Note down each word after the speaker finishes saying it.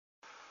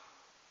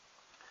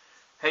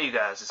Hey you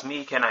guys, it's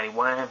me,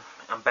 K91.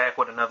 I'm back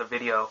with another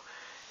video.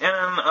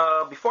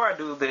 And before I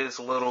do this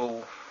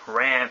little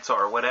rant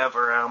or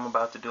whatever I'm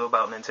about to do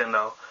about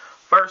Nintendo,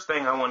 first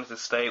thing I wanted to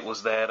state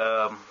was that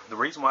the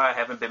reason why I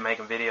haven't been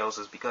making videos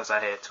is because I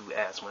had 2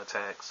 asthma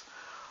attacks.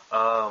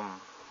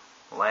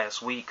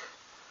 Last week,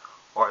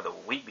 or the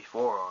week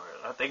before, or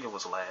I think it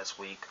was last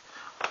week.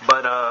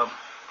 But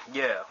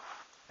yeah,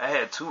 I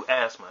had 2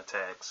 asthma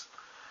attacks.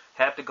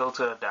 Had to go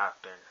to a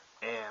doctor,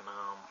 and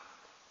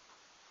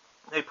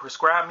they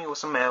prescribed me with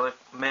some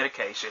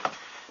medication.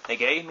 They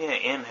gave me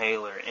an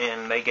inhaler,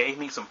 and they gave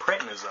me some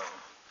prednisone.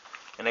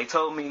 And they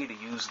told me to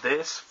use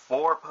this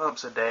 4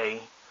 pumps a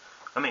day.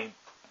 I mean,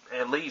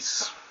 at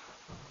least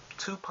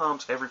 2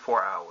 pumps every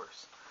 4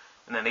 hours.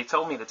 And then they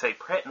told me to take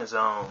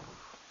prednisone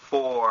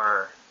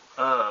for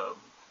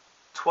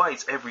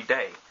twice every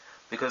day,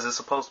 because it's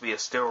supposed to be a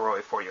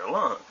steroid for your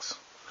lungs.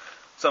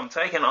 So I'm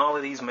taking all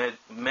of these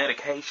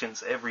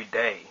medications every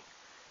day,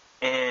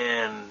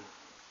 and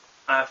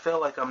I feel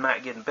like I'm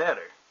not getting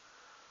better.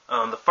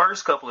 The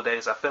first couple of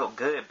days I felt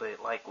good,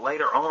 but like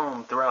later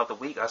on throughout the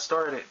week I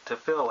started to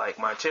feel like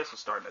my chest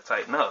was starting to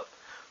tighten up.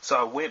 So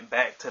I went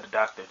back to the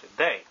doctor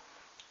today.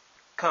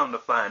 Come to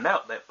find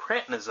out that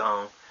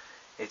prednisone,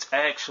 it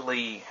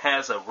actually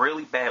has a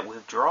really bad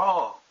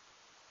withdrawal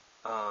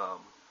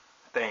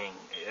thing.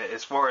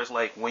 As far as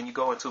like when you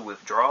go into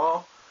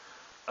withdrawal,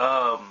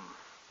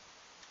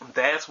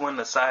 that's when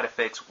the side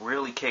effects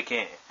really kick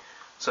in.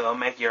 So it'll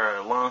make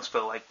your lungs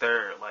feel like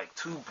they're like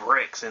 2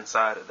 bricks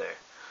inside of there.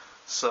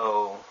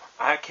 So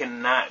I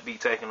cannot be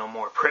taking no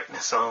more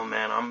prednisone,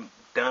 man. I'm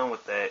done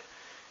with that.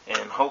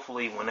 And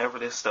hopefully whenever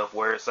this stuff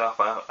wears off,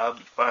 I'll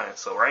be fine.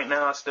 So right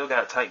now I still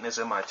got tightness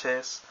in my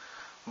chest,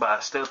 but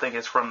I still think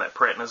it's from that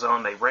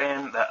prednisone. They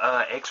ran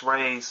the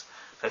x-rays.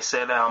 They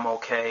said that I'm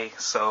okay,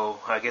 so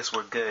I guess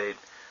we're good.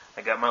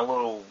 I got my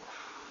little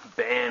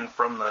band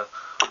from the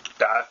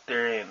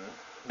doctor, and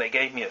they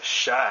gave me a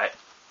shot.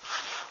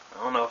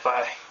 I don't know if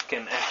I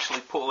can actually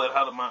pull it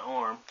out of my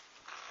arm.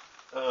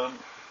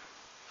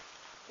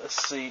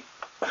 Let's see.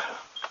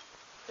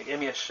 They gave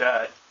me a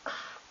shot.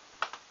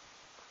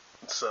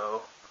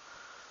 So,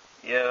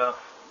 yeah,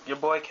 your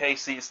boy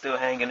Casey is still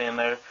hanging in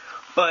there.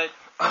 But,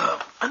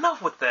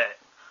 enough with that.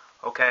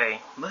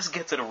 Okay, let's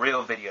get to the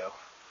real video.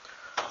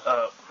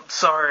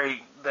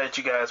 Sorry that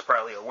you guys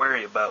probably are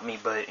worried about me,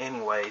 but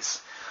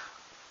anyways,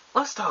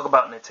 let's talk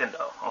about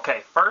Nintendo.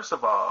 Okay, first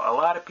of all, a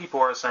lot of people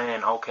are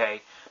saying,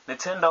 okay,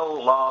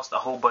 Nintendo lost a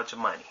whole bunch of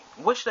money,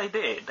 which they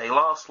did. They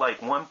lost like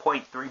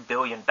 $1.3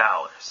 billion.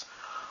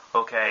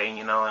 Okay,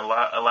 you know, and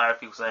a lot of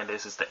people saying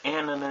this is the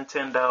end of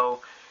Nintendo.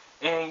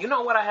 And you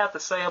know what I have to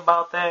say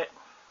about that?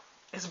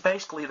 It's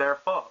basically their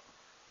fault.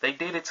 They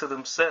did it to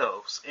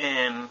themselves.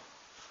 And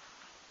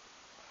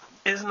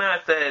it's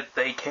not that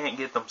they can't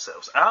get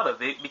themselves out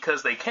of it,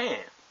 because they can.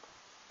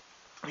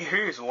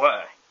 Here's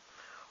why.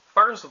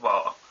 First of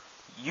all,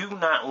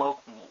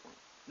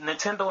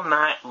 Nintendo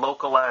not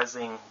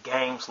localizing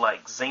games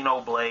like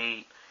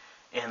Xenoblade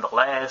and The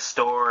Last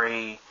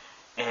Story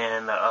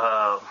and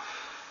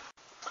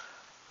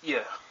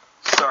yeah,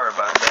 sorry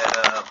about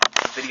that.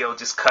 The video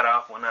just cut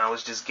off when I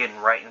was just getting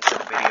right into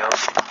the video.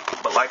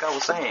 But like I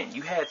was saying,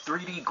 you had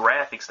 3D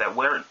graphics that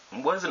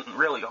wasn't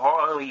really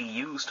hardly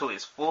used to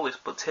its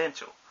fullest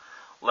potential.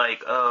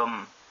 Like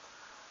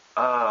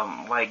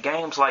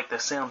games like The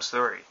Sims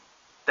 3.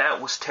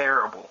 That was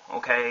terrible,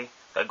 okay?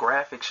 The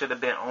graphics should have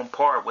been on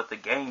par with the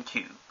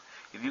GameCube.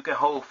 If you can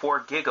hold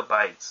 4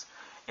 gigabytes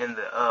and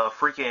the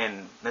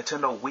freaking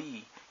Nintendo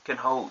Wii can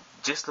hold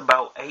just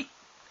about 8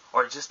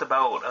 or just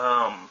about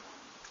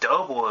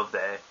double of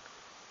that,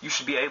 you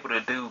should be able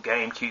to do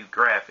GameCube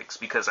graphics,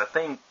 because I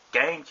think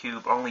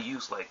GameCube only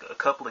used like a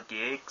couple of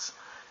gigs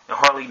and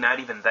hardly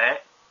not even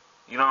that.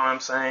 You know what I'm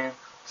saying?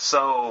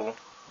 So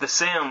the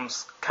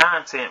Sims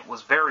content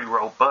was very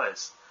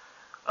robust.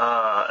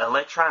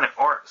 Electronic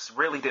Arts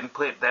really didn't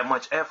put that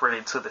much effort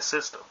into the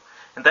system,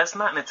 and that's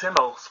not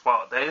Nintendo's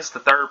fault. That is the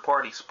third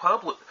party's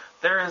publisher's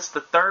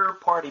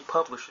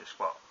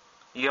fault.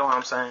 You know what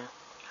I'm saying?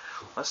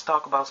 Let's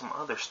talk about some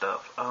other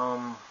stuff.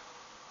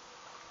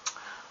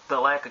 The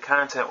lack of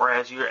content,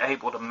 whereas you're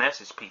able to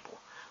message people.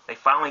 They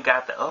finally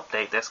got the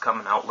update that's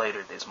coming out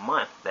later this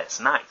month. That's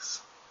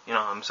nice. You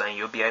know what I'm saying?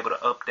 You'll be able to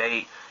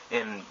update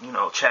and, you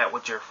know, chat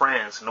with your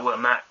friends. Well,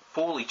 not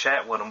fully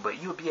chat with them, but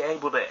you'll be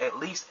able to at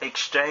least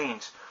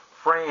exchange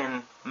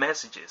friend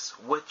messages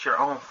with your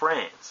own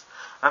friends.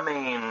 I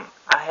mean,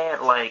 I had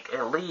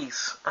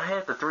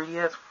the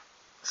 3DS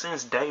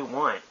since day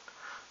 1.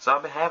 So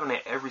I've been having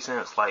it ever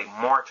since like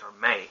March or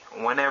May,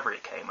 whenever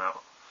it came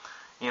out.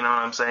 You know what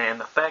I'm saying?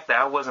 The fact that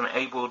I wasn't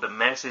able to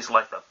message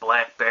like the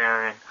Black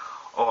Baron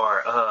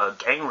or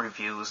game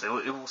reviews,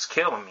 it was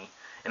killing me.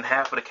 And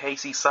half of the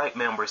KC site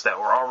members that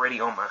were already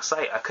on my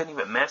site, I couldn't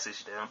even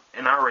message them,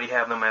 and I already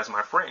have them as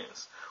my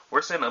friends.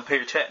 We're sitting up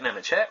here chatting in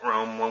the chat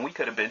room when we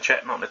could have been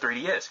chatting on the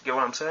 3DS. You get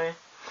what I'm saying?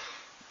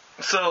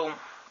 So,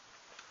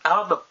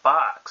 out of the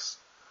box,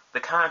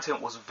 the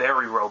content was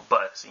very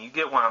robust. And you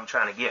get what I'm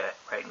trying to get at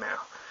right now.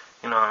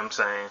 You know what I'm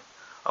saying?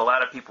 a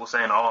lot of people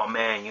saying, oh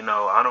man,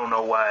 I don't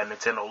know why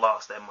Nintendo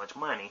lost that much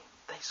money.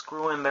 They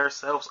screwing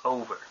themselves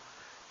over.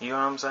 You know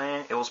what I'm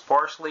saying? It was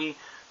partially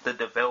the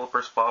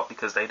developer's fault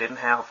because they didn't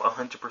have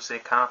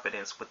 100%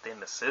 confidence within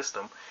the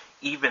system,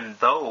 even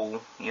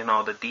though,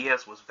 the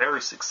DS was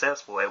very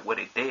successful at what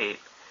it did.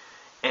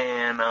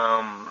 And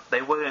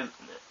they wouldn't,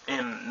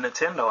 in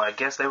Nintendo, I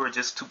guess they were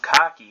just too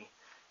cocky,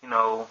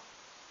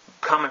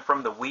 coming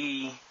from the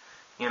Wii,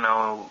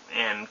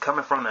 and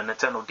coming from the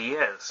Nintendo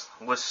DS,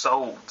 which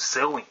sold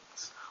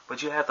zillions.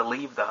 But you have to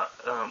leave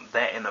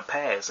that in the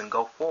past and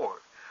go forward.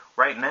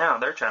 Right now,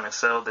 they're trying to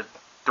sell the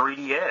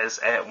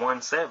 3DS at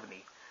 $170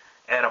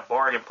 at a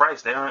bargain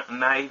price. They're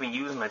not even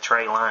using the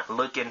trade line.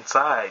 Look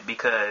inside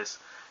because,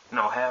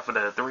 half of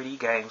the 3D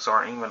games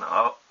aren't even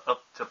up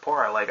to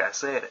par, like I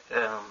said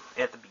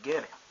at the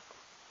beginning.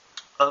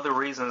 Other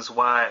reasons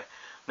why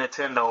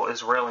Nintendo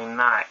is really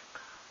not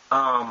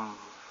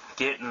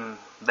getting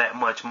that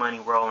much money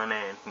rolling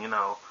in,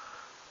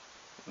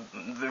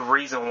 the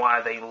reason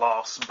why they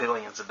lost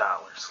billions of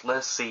dollars.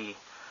 Let's see.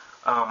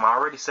 I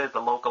already said the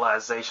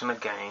localization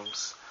of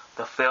games,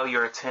 the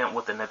failure attempt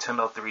with the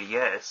Nintendo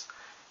 3DS,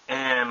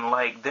 and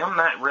them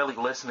not really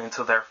listening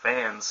to their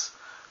fans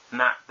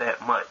not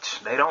that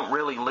much. They don't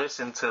really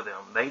listen to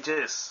them. They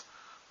just,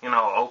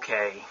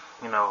 okay,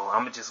 I'm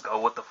going to just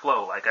go with the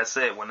flow. Like I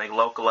said, when they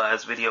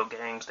localize video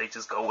games, they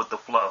just go with the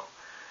flow.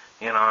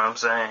 You know what I'm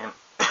saying?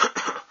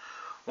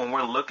 When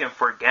we're looking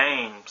for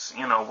games,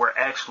 we're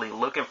actually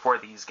looking for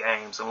these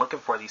games and looking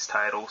for these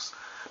titles.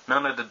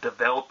 None of the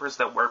developers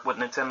that work with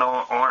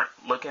Nintendo aren't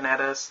looking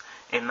at us,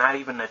 and not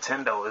even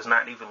Nintendo is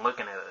not even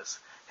looking at us.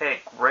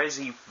 Heck,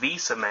 Reggie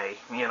Fils-Aimé,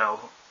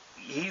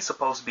 he's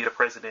supposed to be the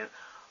president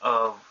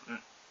of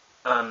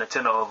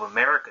Nintendo of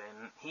America,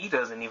 and he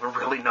doesn't even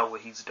really know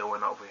what he's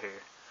doing over here.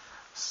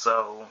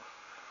 So,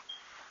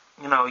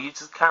 you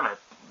just kind of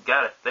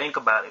got to think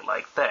about it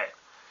like that.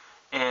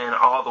 And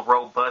all the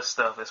robust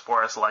stuff as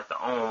far as the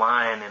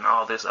online and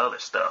all this other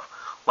stuff.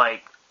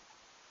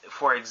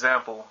 For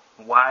example,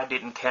 why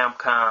didn't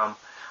Capcom...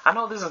 I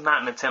know this is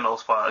not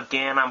Nintendo's fault.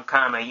 Again, I'm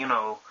kind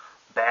of,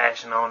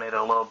 bashing on it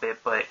a little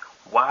bit, but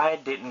why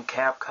didn't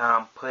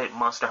Capcom put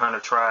Monster Hunter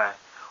Tri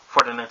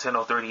for the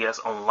Nintendo 3DS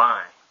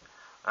online?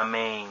 I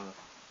mean,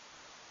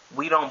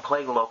 we don't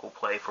play local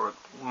play for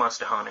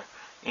Monster Hunter,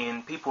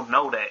 and people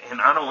know that, and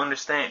I don't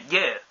understand.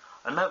 Yeah,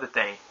 another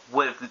thing,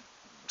 with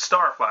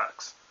Star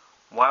Fox,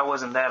 why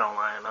wasn't that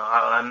online?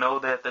 I know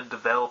that the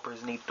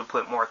developers need to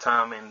put more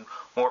time and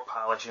more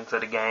polish into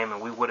the game,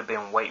 and we would have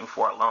been waiting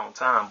for a long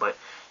time. But,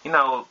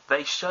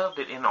 they shoved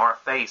it in our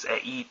face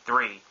at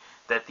E3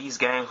 that these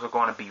games were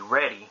going to be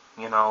ready,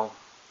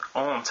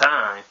 on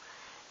time.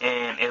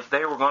 And if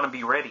they were going to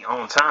be ready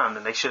on time,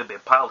 then they should have been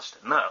polished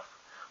enough.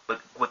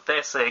 But with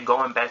that said,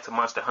 going back to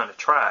Monster Hunter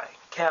Tri,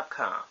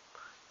 Capcom,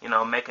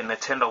 making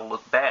Nintendo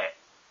look bad.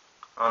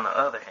 On the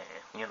other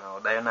hand,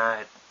 they're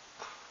not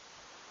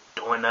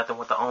doing nothing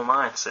with the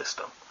online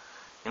system.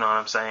 You know what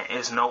I'm saying?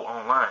 It's no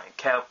online.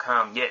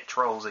 Capcom yet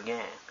trolls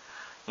again.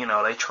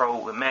 They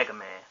trolled with Mega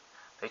Man.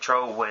 They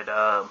trolled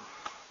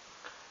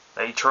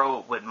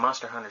with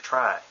Monster Hunter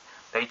Tri.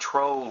 They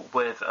trolled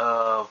with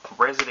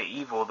Resident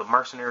Evil, the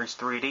Mercenaries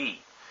 3D.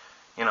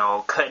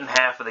 Cutting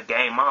half of the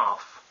game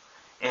off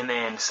and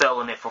then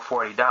selling it for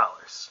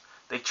 $40.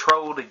 They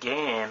trolled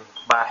again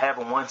by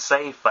having one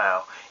save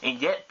file.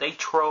 And yet they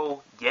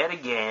troll yet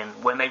again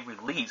when they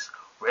release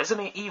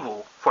Resident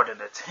Evil for the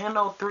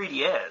Nintendo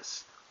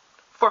 3DS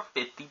for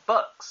 $50.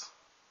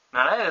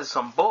 Now that is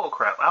some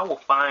bullcrap. I will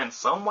find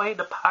some way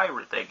to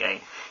pirate that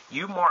game.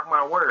 You mark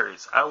my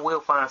words. I will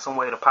find some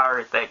way to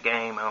pirate that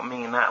game. I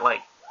mean, not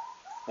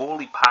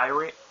fully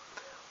pirate,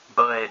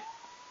 but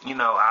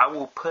I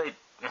will put.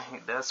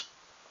 That's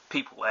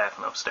people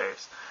laughing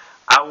upstairs.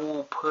 I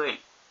will put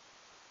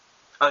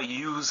a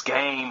used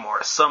game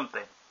or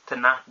something to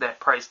knock that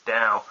price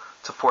down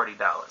to $40.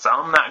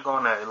 I'm not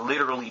gonna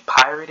literally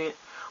pirate it,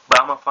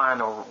 but I'm going to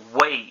find a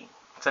way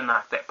to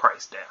knock that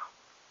price down.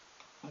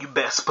 You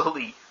best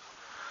believe.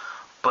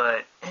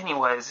 But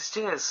anyways, it's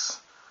just,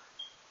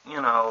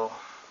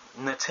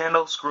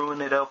 Nintendo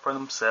screwing it up for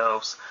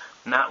themselves,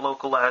 not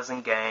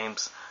localizing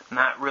games,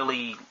 not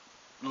really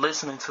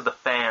listening to the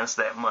fans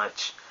that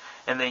much.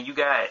 And then you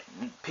got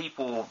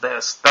people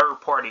that's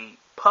third-party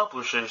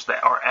publishers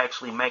that are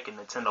actually making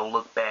Nintendo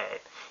look bad.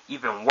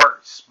 Even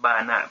worse,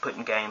 by not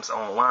putting games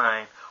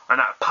online or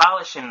not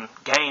polishing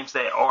games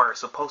that are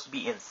supposed to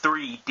be in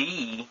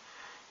 3D,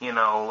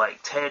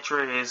 like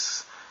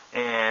Tetris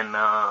and,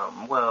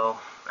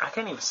 I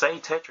can't even say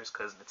Tetris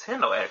because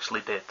Nintendo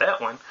actually did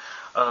that one.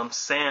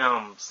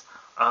 Sims,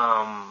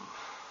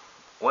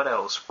 what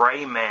else?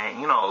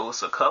 Rayman, it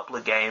was a couple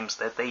of games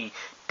that they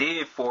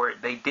did for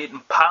it. They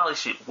didn't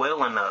polish it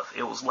well enough.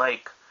 It was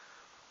like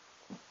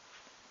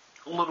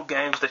little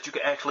games that you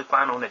could actually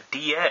find on the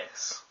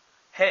DS.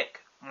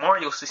 Heck,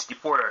 Mario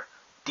 64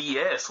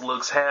 DS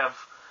looks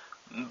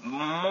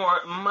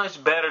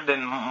much better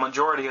than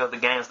majority of the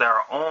games that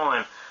are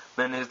on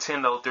the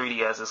Nintendo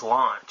 3DS's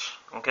launch.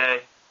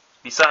 Okay,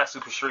 besides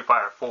Super Street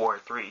Fighter 4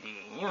 3D,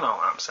 you know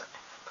what I'm saying.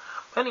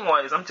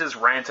 Anyways, I'm just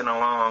ranting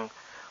along.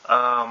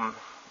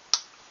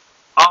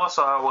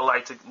 Also, I would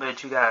like to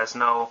let you guys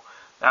know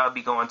that I'll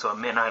be going to a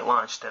midnight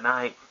lunch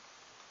tonight.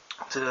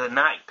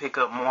 Tonight, pick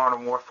up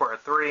Modern Warfare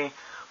 3,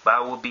 but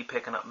I will be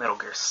picking up Metal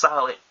Gear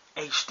Solid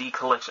HD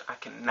Collection. I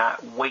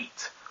cannot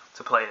wait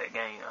to play that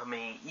game. I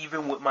mean,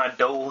 even with my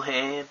dull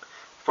hand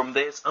from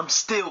this, I'm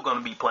still going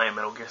to be playing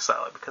Metal Gear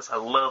Solid because I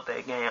love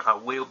that game. I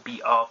will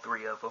beat all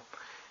 3 of them.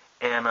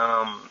 And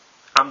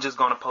I'm just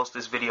going to post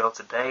this video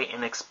today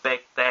and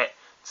expect that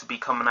to be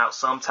coming out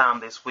sometime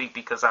this week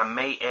because I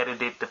may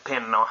edit it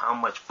depending on how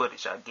much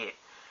footage I get.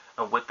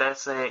 And with that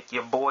said,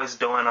 your boy's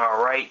doing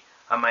alright.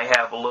 I may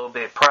have a little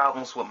bit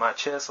problems with my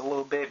chest a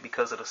little bit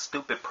because of the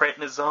stupid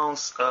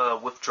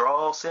prednisone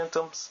withdrawal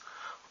symptoms,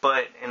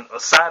 and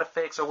side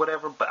effects or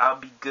whatever, but I'll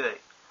be good.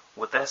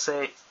 With that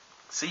said,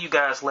 see you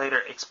guys later.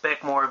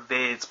 Expect more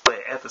vids, but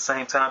at the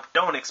same time,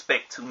 don't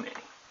expect too many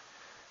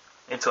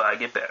until I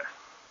get better.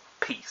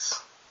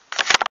 Peace.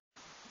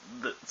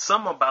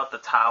 Something about the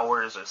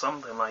towers or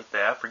something like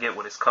that, I forget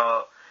what it's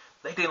called,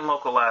 they didn't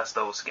localize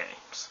those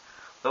games.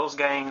 Those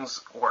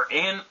games were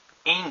in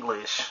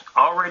English,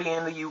 already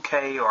in the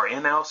UK or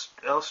in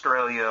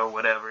Australia or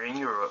whatever, in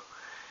Europe,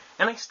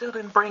 and they still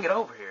didn't bring it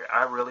over here.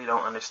 I really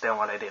don't understand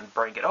why they didn't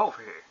bring it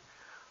over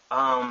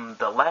here.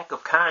 The lack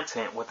of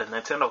content with the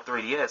Nintendo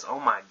 3DS, oh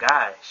my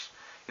gosh.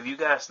 If you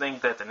guys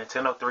think that the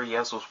Nintendo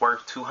 3DS was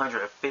worth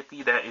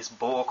 $250, that is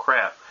bull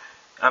crap.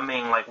 I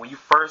mean, like, when you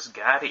first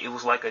got it, it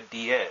was like a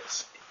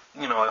DS.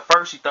 You know, at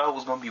first you thought it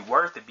was going to be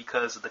worth it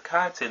because of the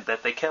content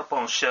that they kept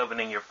on shoving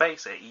in your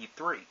face at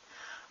E3.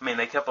 I mean,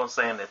 they kept on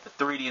saying that the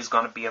 3D is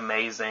going to be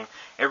amazing,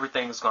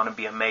 everything is going to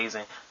be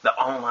amazing, the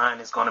online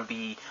is going to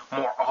be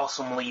more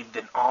awesomely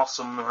than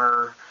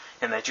awesomer,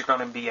 and that you're going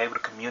to be able to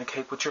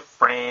communicate with your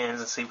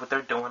friends and see what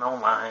they're doing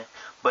online.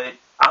 But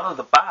out of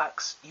the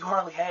box, you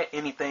hardly had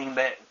anything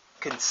that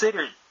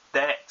considered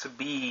that to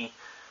be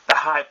the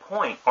high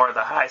point or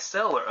the high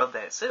seller of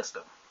that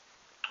system.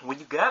 When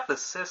you got the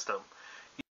system,